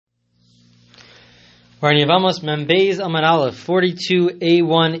We're in Yevamos Membeis Amar Aleph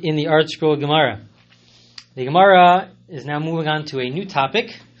 42a1 in the Art Scroll Gemara. The Gemara is now moving on to a new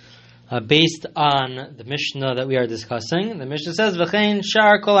topic based on the Mishnah that we are discussing. The Mishnah says V'chein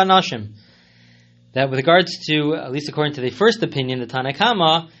shar kol anashim, that with regards to, at least according to the first opinion, the Tanna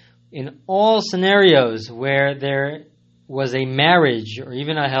Kama, in all scenarios where there was a marriage or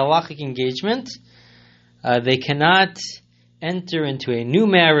even a halachic engagement, they cannot enter into a new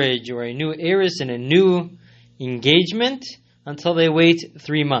marriage or a new eris and a new engagement until they wait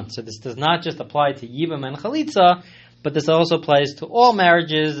 3 months. So this does not just apply to Yibam and Chalitza, but this also applies to all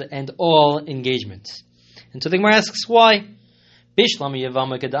marriages and all engagements. And so the Gemara asks why. Bishlam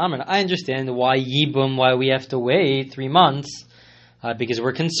Yevama Kedamar. I understand why Yibam, why we have to wait 3 months, because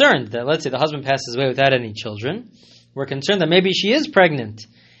we're concerned that, let's say, the husband passes away without any children. We're concerned that maybe she is pregnant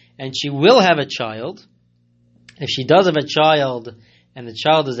and she will have a child. If she does have a child and the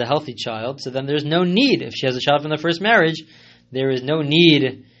child is a healthy child, so then there's no need. If she has a child from the first marriage, there is no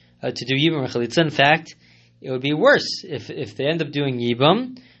need to do Yibam or Chalitza. In fact, it would be worse if they end up doing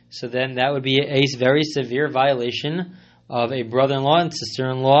Yibam. So then that would be a very severe violation of a brother-in-law and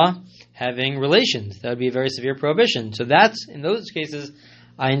sister-in-law having relations. That would be a very severe prohibition. So that's, in those cases,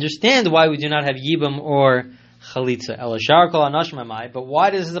 I understand why we do not have Yibam or Chalitza. But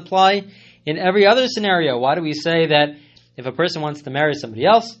why does this apply in every other scenario? Why do we say that if a person wants to marry somebody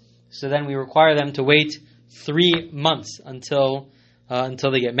else, so then we require them to wait 3 months until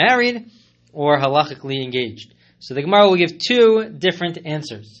they get married or halachically engaged? So the Gemara will give two different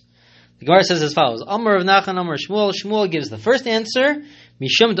answers. The Gemara says as follows: Amar Rav Nachman, Amar Shmuel. Shmuel gives the first answer.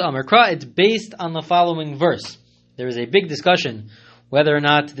 Mishum to Amar Kra. It's based on the following verse. There is a big discussion whether or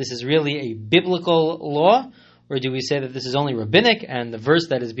not this is really a biblical law, or do we say that this is only rabbinic, and the verse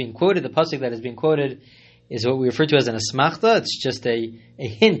that is being quoted, the pasuk that is being quoted, is what we refer to as an asmachta. It's just a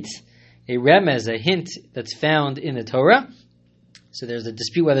hint, a remez, a hint that's found in the Torah. So there's a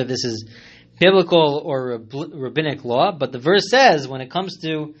dispute whether this is biblical or rabbinic law, but the verse says, when it comes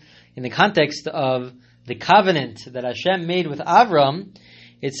to, in the context of the covenant that Hashem made with Avram,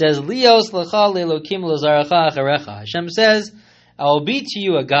 it says, Lios lecha lelokim lozaracha acharecha. Hashem says, I will be to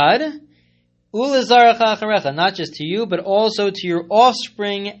you a God, ulezaracha acharecha, not just to you, but also to your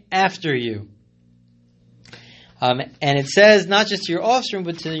offspring after you. And it says, not just to your offspring,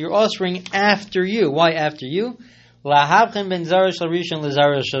 but to your offspring after you. Why after you? Lahavchem ben zara shel rishon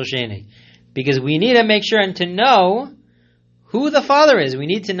lezara shel sheni. Because we need to make sure and to know who the father is. We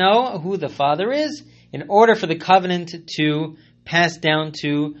need to know who the father is in order for the covenant to pass down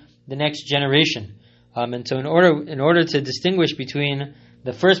to the next generation. And so in order to distinguish between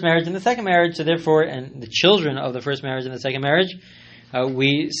the first marriage and the second marriage, so therefore, and the children of the first marriage and the second marriage,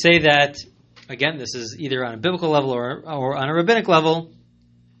 we say that, again, this is either on a biblical level or on a rabbinic level,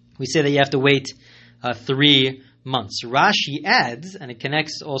 we say that you have to wait 3 months. Rashi adds, and it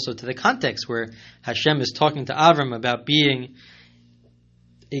connects also to the context where Hashem is talking to Avram about being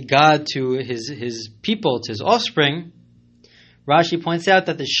a God to his people, to his offspring. Rashi points out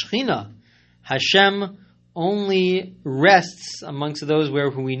that the Shekhinah, Hashem, only rests amongst those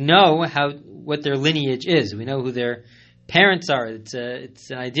who we know what their lineage is. We know who their parents are. It's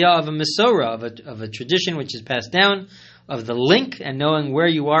an idea of a Masorah, of a tradition which is passed down, of the link, and knowing where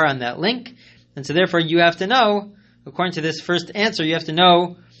you are on that link. And so therefore you have to know, according to this first answer, you have to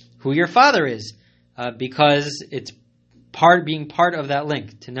know who your father is, because it's being part of that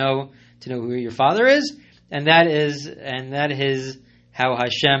link, to know who your father is, and that is how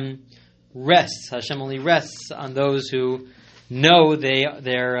Hashem rests. Hashem only rests on those who know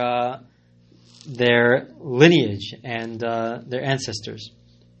their lineage and their ancestors.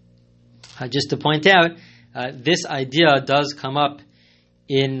 Just to point out, this idea does come up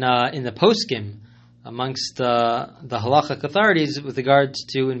in the poskim amongst the halachic authorities with regards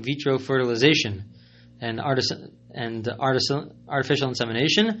to in vitro fertilization and artificial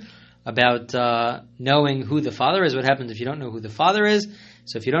insemination, about knowing who the father is. What happens if you don't know who the father is?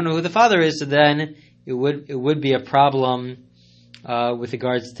 So if you don't know who the father is, so then it would be a problem with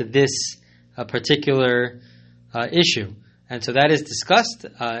regards to this particular issue. And so that is discussed.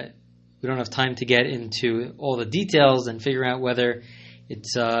 We don't have time to get into all the details and figure out whether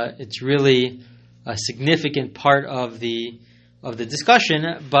it's really a significant part of the discussion,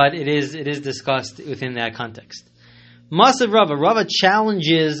 but it is discussed within that context. Masav Rava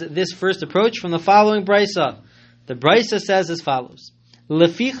challenges this first approach from the following brisa. The brisa says as follows: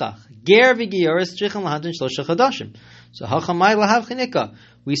 Lefichach ger v'gioris tzrichen lahadin shlosha chadashim. So hachamai lahav chinika.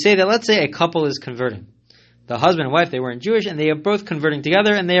 We say that, let's say a couple is converting. The husband and wife, they weren't Jewish, and they are both converting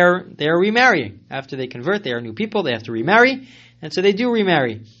together, and they are remarrying. After they convert, they are new people. They have to remarry, and so they do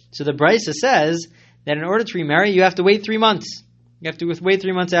remarry. So the brisa says that in order to remarry, you have to wait 3 months. You have to wait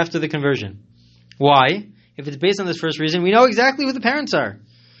 3 months after the conversion. Why? If it's based on this first reason, we know exactly who the parents are.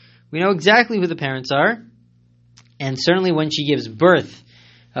 We know exactly who the parents are. And certainly when she gives birth,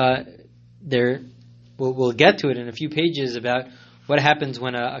 we'll get to it in a few pages about what happens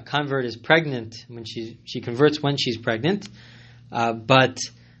when a convert is pregnant, when she converts when she's pregnant. But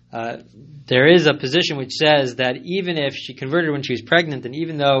there is a position which says that even if she converted when she was pregnant, and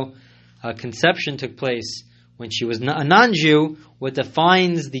even though conception took place when she was a non-Jew, what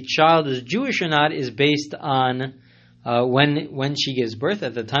defines the child as Jewish or not is based on when she gives birth.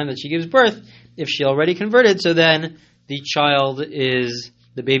 At the time that she gives birth, if she already converted, so then the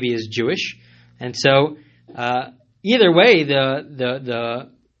baby is Jewish, and so either way, the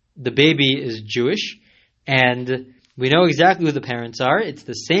baby is Jewish, and we know exactly who the parents are. It's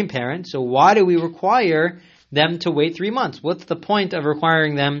the same parent, so why do we require them to wait 3 months? What's the point of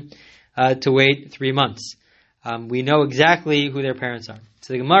requiring them to wait 3 months? We know exactly who their parents are.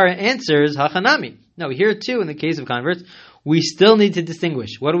 So the Gemara answers, Hachanami. No, here too, in the case of converts, we still need to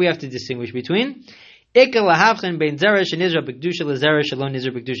distinguish. What do we have to distinguish between? Even though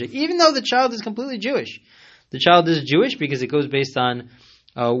the child is completely Jewish. The child is Jewish because it goes based on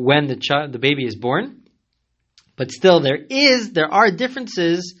when the baby is born. But still, there are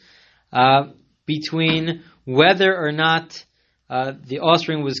differences between whether or not the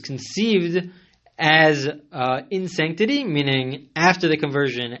offspring was conceived as in sanctity, meaning after the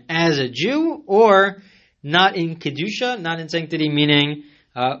conversion as a Jew, or not in kedusha, not in sanctity, meaning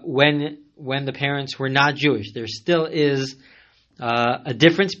when the parents were not Jewish. There still is a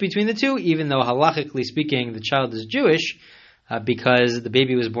difference between the two, even though halachically speaking, the child is Jewish because the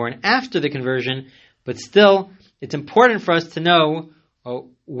baby was born after the conversion. But still, it's important for us to know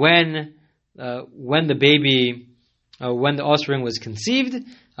when the offspring was conceived,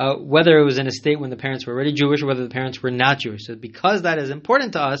 whether it was in a state when the parents were already Jewish or whether the parents were not Jewish. So because that is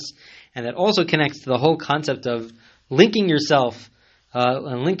important to us, and that also connects to the whole concept of linking yourself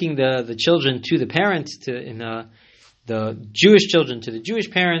and linking the children to the parents, the Jewish children to the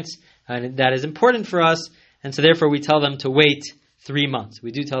Jewish parents, and that is important for us, and so therefore we tell them to wait 3 months. We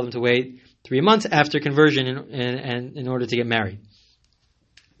do tell them to wait 3 months after conversion in order to get married.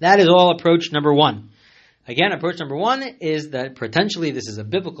 That is all approach number one. Again, approach number one is that potentially this is a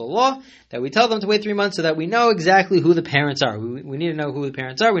biblical law, that we tell them to wait 3 months so that we know exactly who the parents are. We need to know who the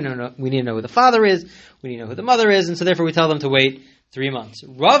parents are, we need to know who the father is, we need to know who the mother is, and so therefore we tell them to wait 3 months.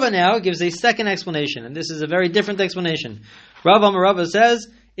 Rava now gives a second explanation, and this is a very different explanation. Rava says,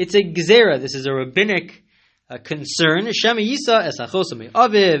 it's a gzera, this is a rabbinic concern. Shema Yisa esachosa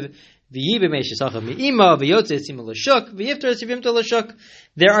me'aviv,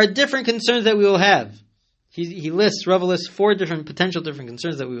 there are different concerns that we will have. Rava lists 4 potential different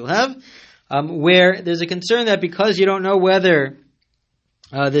concerns that we will have, where there's a concern that because you don't know whether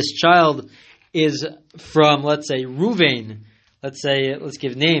this child is from, let's say, Ruvain, let's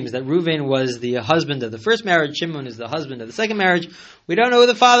give names, that Ruvain was the husband of the first marriage, Shimon is the husband of the second marriage, we don't know who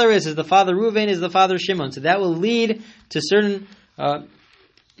the father is the father Ruvain, is the father Shimon, so that will lead to certain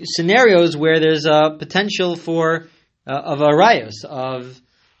scenarios where there's a potential for of arayos, of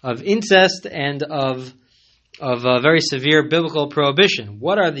incest, and of a very severe biblical prohibition.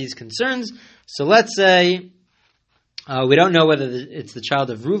 What are these concerns? So let's say we don't know whether it's the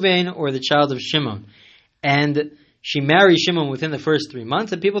child of Ruvain or the child of Shimon, and she marries Shimon within the first 3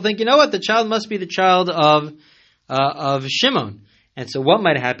 months, and people think, you know what, the child must be the child of Shimon. And so what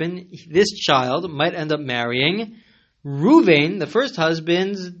might happen? This child might end up marrying Ruvain, the first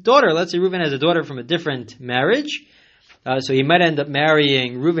husband's daughter. Let's say Ruvain has a daughter from a different marriage, so he might end up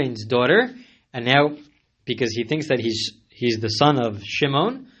marrying Ruvain's daughter, and now because he thinks that he's the son of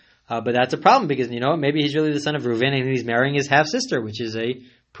Shimon, but that's a problem because maybe he's really the son of Ruvain and he's marrying his half sister, which is a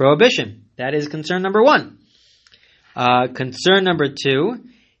prohibition. That is concern number one. Concern number 2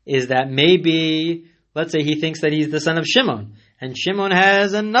 is that maybe, let's say he thinks that he's the son of Shimon, and Shimon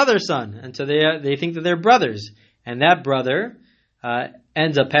has another son, and so they think that they're brothers. And that brother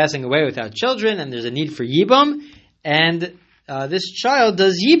ends up passing away without children, and there's a need for Yibam, and this child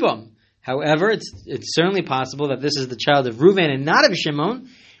does Yibam. However, it's certainly possible that this is the child of Ruvain and not of Shimon,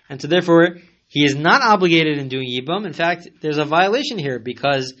 and so therefore he is not obligated in doing Yibam. In fact, there's a violation here,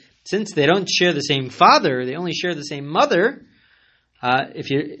 because since they don't share the same father, they only share the same mother.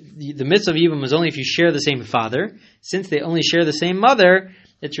 The mitzvah of Yibam is only if you share the same father. Since they only share the same mother,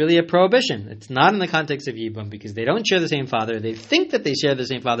 it's really a prohibition. It's not in the context of Yibam because they don't share the same father. They think that they share the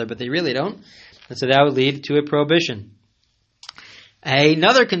same father, but they really don't. And so that would lead to a prohibition.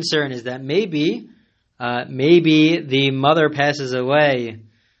 Another concern is that maybe the mother passes away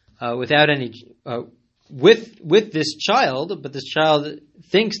without any with this child, but this child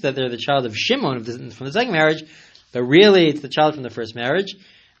thinks that they're the child of Shimon from the second marriage, but really it's the child from the first marriage.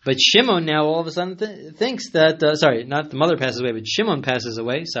 But Shimon now all of a sudden thinks that, not the mother passes away, but Shimon passes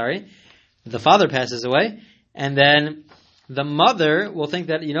away, the father passes away, and then the mother will think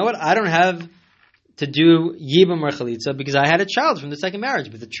that, you know what, I don't have to do Yibam or Chalitza because I had a child from the second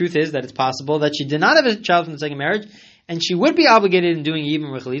marriage. But the truth is that it's possible that she did not have a child from the second marriage, and she would be obligated in doing Yibam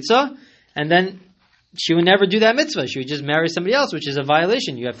or Chalitza, and then she would never do that mitzvah. She would just marry somebody else, which is a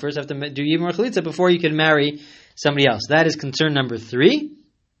violation. You first have to do Yibam or Chalitza before you can marry somebody else. That is concern number 3.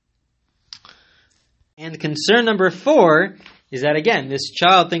 And concern number 4 is that, again, this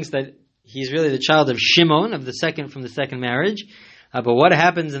child thinks that he's really the child of Shimon, from the second marriage. But what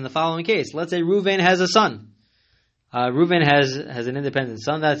happens in the following case? Let's say Reuven has a son. Reuven has an independent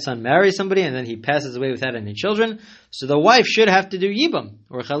son. That son marries somebody, and then he passes away without any children. So the wife should have to do Yibam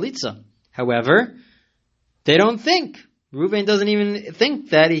or Chalitza. However, they don't think. Reuven doesn't even think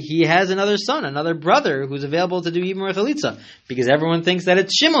that he has another son, another brother who's available to do Yibam or Chalitza, because everyone thinks that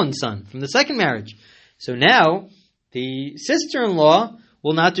it's Shimon's son from the second marriage. So now, the sister-in-law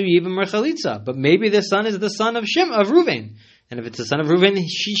will not do Yibam or Chalitza, but maybe the son is the son of Reuven. And if it's the son of Reuven,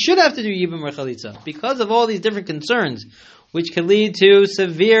 she should have to do Yibam or Chalitza, because of all these different concerns, which can lead to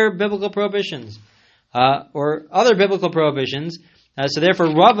severe biblical prohibitions, or other biblical prohibitions. So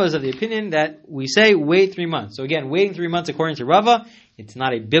therefore, Rava is of the opinion that we say wait 3 months. So again, waiting 3 months according to Rava, it's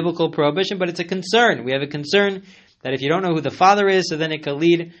not a biblical prohibition, but it's a concern. We have a concern that if you don't know who the father is, so then it could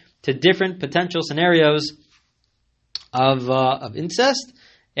lead to different potential scenarios of incest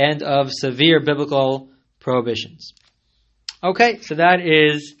and of severe biblical prohibitions. Okay, so that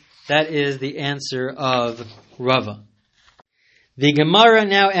is the answer of Rava. The Gemara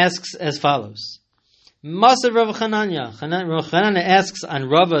now asks as follows. Masav Rav Chananya. Rav Chananya asks on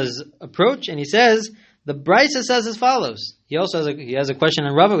Rava's approach, and he says, the Brisa says as follows. He also has a question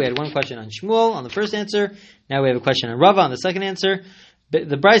on Rava. We had one question on Shmuel on the first answer. Now we have a question on Rava on the second answer.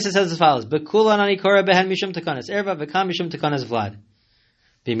 The Brisa says as follows: Bekula nani kora behen mishum takanas erva v'kam mishum takanas vlad.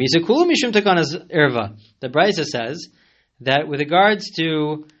 B'misa kula mishum takanas erva. The Brisa says that with regards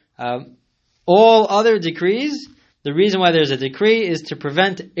to all other decrees, the reason why there's a decree is to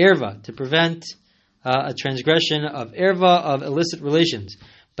prevent erva, to prevent a transgression of erva, of illicit relations.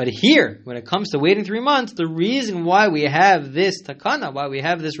 But here, when it comes to waiting 3 months, the reason why we have this takana, why we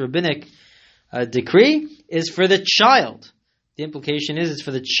have this rabbinic decree, is for the child. The implication is it's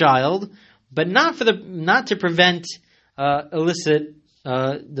for the child, but not to prevent illicit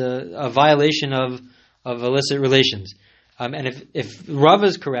a violation of illicit relations. And if Rav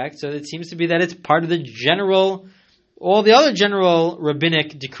is correct, so it seems to be that it's part of all the other general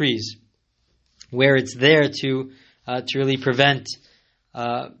rabbinic decrees, where it's there to really prevent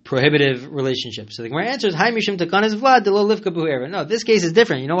prohibitive relationships. So the Gemara answers, "Hi mishum takanas vlad de lo livka bu erva." No, this case is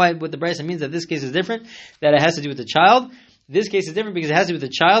different. You know why? What the Brisa means that this case is different, that it has to do with the child. This case is different because it has to do with the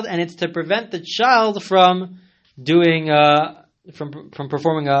child, and it's to prevent the child from doing from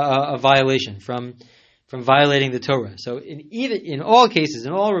performing a violation, from violating the Torah. So in all cases,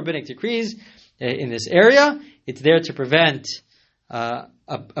 in all rabbinic decrees in this area, it's there to prevent a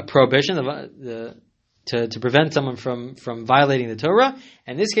prohibition, to prevent someone from violating the Torah.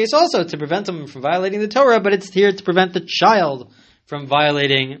 And in this case also to prevent someone from violating the Torah, but it's here to prevent the child from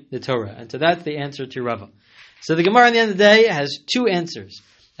violating the Torah. And so that's the answer to Rava. So the Gemara at the end of the day has 2 answers.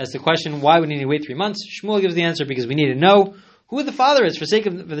 As the question, why we need to wait 3 months, Shmuel gives the answer because we need to know who the father is, for the sake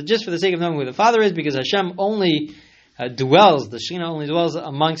of knowing who the father is, because Hashem only dwells, the Shekhinah only dwells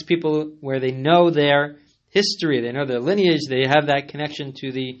amongst people where they know their history, they know their lineage, they have that connection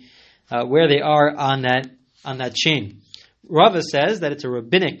to the where they are on that chain. Rava says that it's a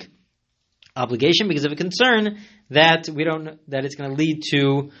rabbinic obligation because of a concern that it's going to lead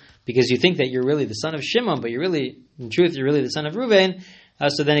to, because you think that you're really the son of Shimon, but in truth you're really the son of Reuven.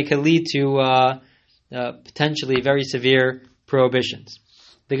 So then it could lead to potentially very severe prohibitions.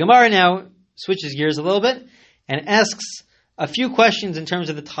 The Gemara now switches gears a little bit and asks a few questions in terms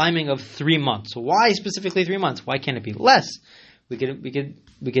of the timing of 3 months. So why specifically 3 months? Why can't it be less? We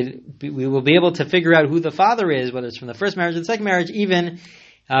will be able to figure out who the father is, whether it's from the first marriage or the second marriage, even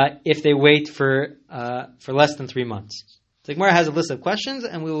if they wait for less than 3 months. The Gemara has a list of questions,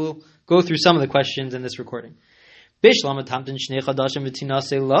 and we will go through some of the questions in this recording. I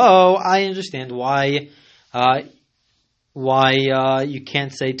understand why you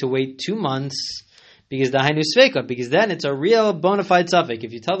can't say to wait 2 months, because the hainu sveika, because then it's a real bona fide suffix.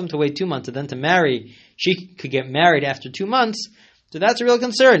 If you tell them to wait 2 months and then to marry, she could get married after 2 months, so that's a real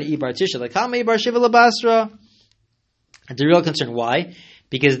concern. It's a real concern. Why?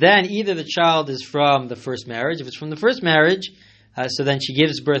 because then either the child is from the first marriage. If it's from the first marriage, so then she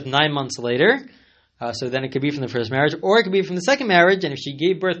gives birth 9 months later. So then it could be from the first marriage, or it could be from the second marriage. And if she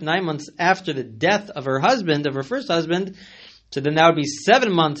gave birth 9 months after the death of her husband, of her first husband, so then that would be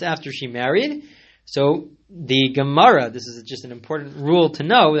 7 months after she married. So the Gemara, this is just an important rule to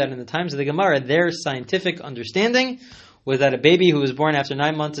know, that in the times of the Gemara, their scientific understanding was that a baby who was born after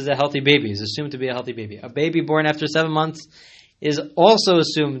 9 months is a healthy baby, is assumed to be a healthy baby. A baby born after 7 months is also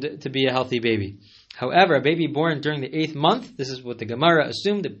assumed to be a healthy baby. However, a baby born during the 8th month, this is what the Gemara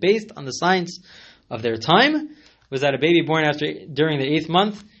assumed, based on the science of their time, was that a baby born during the 8th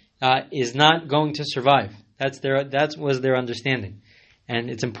month is not going to survive. That was their understanding. And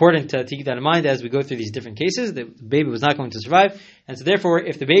it's important to keep that in mind as we go through these different cases. The baby was not going to survive. And so therefore,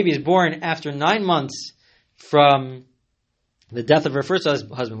 if the baby is born after 9 months from the death of her first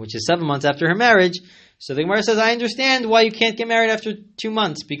husband, which is 7 months after her marriage, so the Gemara says, I understand why you can't get married after 2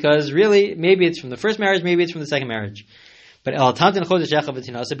 months, because really, maybe it's from the first marriage, maybe it's from the second marriage. But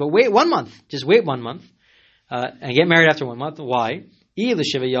wait 1 month. Just wait 1 month. And get married after 1 month. Why?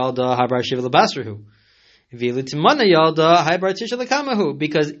 Because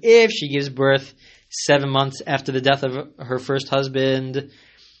if she gives birth 7 months after the death of her first husband,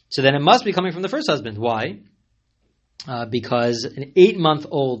 so then it must be coming from the first husband. Why? Because an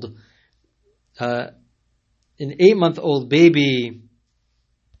 8-month-old baby.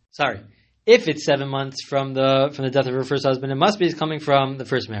 If it's 7 months from the death of her first husband, it must be coming from the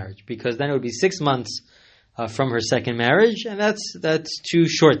first marriage, because then it would be 6 months from her second marriage, and that's too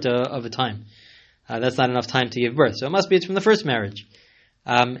short of a time. That's not enough time to give birth. So it must be it's from the first marriage.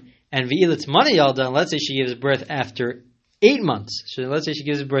 And v'ilat mana yalda, and let's say she gives birth after 8 months. So let's say she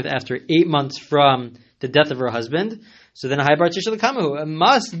gives birth after 8 months from the death of her husband. So then it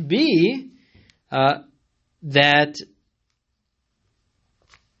must be that.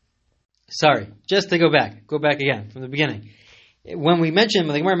 Just to go back again from the beginning. When the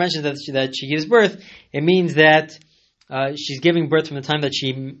Gemara mentions that she gives birth, it means that she's giving birth from the time that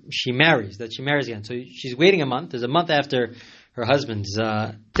she marries again. So she's waiting a month. There's a month after her husband's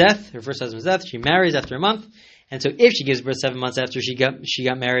death, her first husband's death. She marries after a month, and so if she gives birth 7 months after she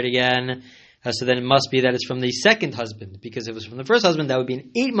got married again, so then it must be that it's from the second husband, because if it was from the first husband, that would be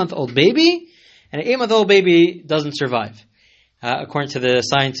an 8-month-old baby, and an 8-month-old baby doesn't survive, according to the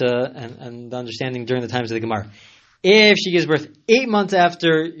science and the understanding during the times of the Gemara. If she gives birth 8 months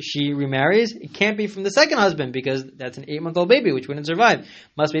after she remarries, it can't be from the second husband, because that's an 8-month-old baby, which wouldn't survive.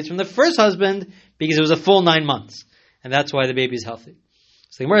 Must be it's from the first husband, because it was a full 9 months. And that's why the baby is healthy.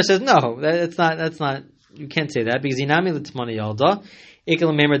 So the Gemara says, no, that's not, you can't say that, because inami l'tmana yalda,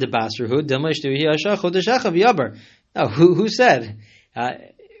 ikal memer de basruhu, dilma ishtuhi asha chodeshacha v'yabar. No, who said?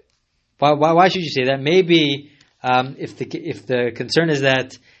 Why should you say that? Maybe, if the concern is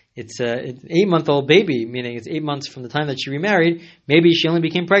that it's an 8-month-old baby, meaning it's 8 months from the time that she remarried, maybe she only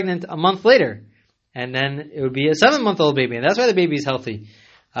became pregnant a month later, and then it would be a 7-month-old baby, and that's why the baby is healthy.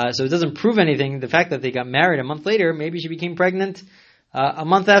 So it doesn't prove anything. The fact that they got married a month later, maybe she became pregnant a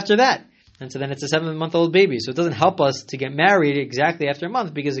month after that, and so then it's a 7-month-old baby. So it doesn't help us to get married exactly after a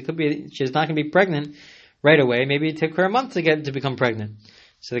month, because it could be she's not going to be pregnant right away. Maybe it took her a month to become pregnant.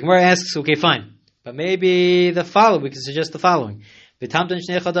 So the Gemara asks, okay, fine, but maybe we can suggest the following. Maybe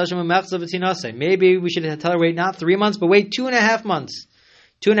we should tell her wait not 3 months, but wait 2.5 months.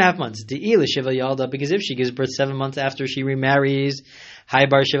 2.5 months. Because if she gives birth 7 months after she remarries, so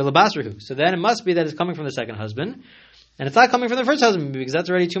then it must be that it's coming from the second husband, and it's not coming from the first husband, because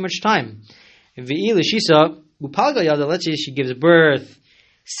that's already too much time. Let's say she gives birth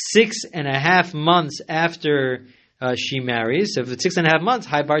 6.5 months after she marries. So if it's 6.5 months,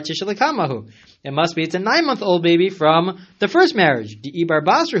 it must be it's a 9-month-old baby from the first marriage.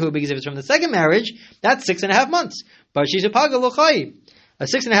 Because if it's from the second marriage, that's 6.5 months. But she's a paga lochai. A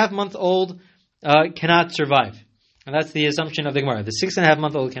 6.5-month-old cannot survive. And that's the assumption of the Gemara. The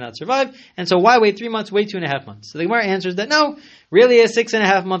 6.5-month-old cannot survive. And so why wait 3 months, wait 2.5 months? So the Gemara answers that no, really a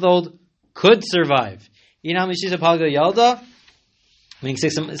 6.5-month-old could survive. Meaning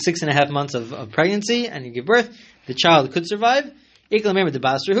 6.5 months of pregnancy, and you give birth, the child could survive.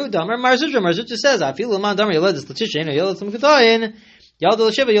 Marzutra says, I feel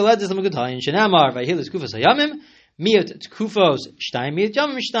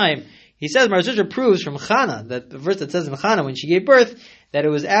he says, Marzutra proves from Chana, that the verse that says in Chana when she gave birth, that it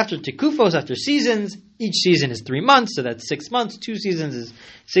was after Tekufos, after seasons. Each season is 3 months, so that's 6 months. 2 seasons is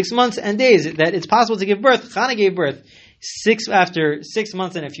 6 months and days. That it's possible to give birth. Chana gave birth after 6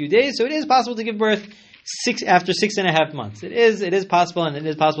 months and a few days, so it is possible to give birth after 6.5 months. It is possible, and it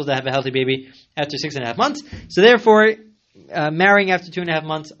is possible to have a healthy baby after 6.5 months. So therefore, marrying after 2.5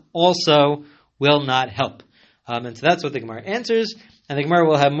 months also will not help. And so that's what the Gemara answers. And the Gemara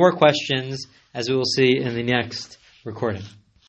will have more questions, as we will see in the next recording.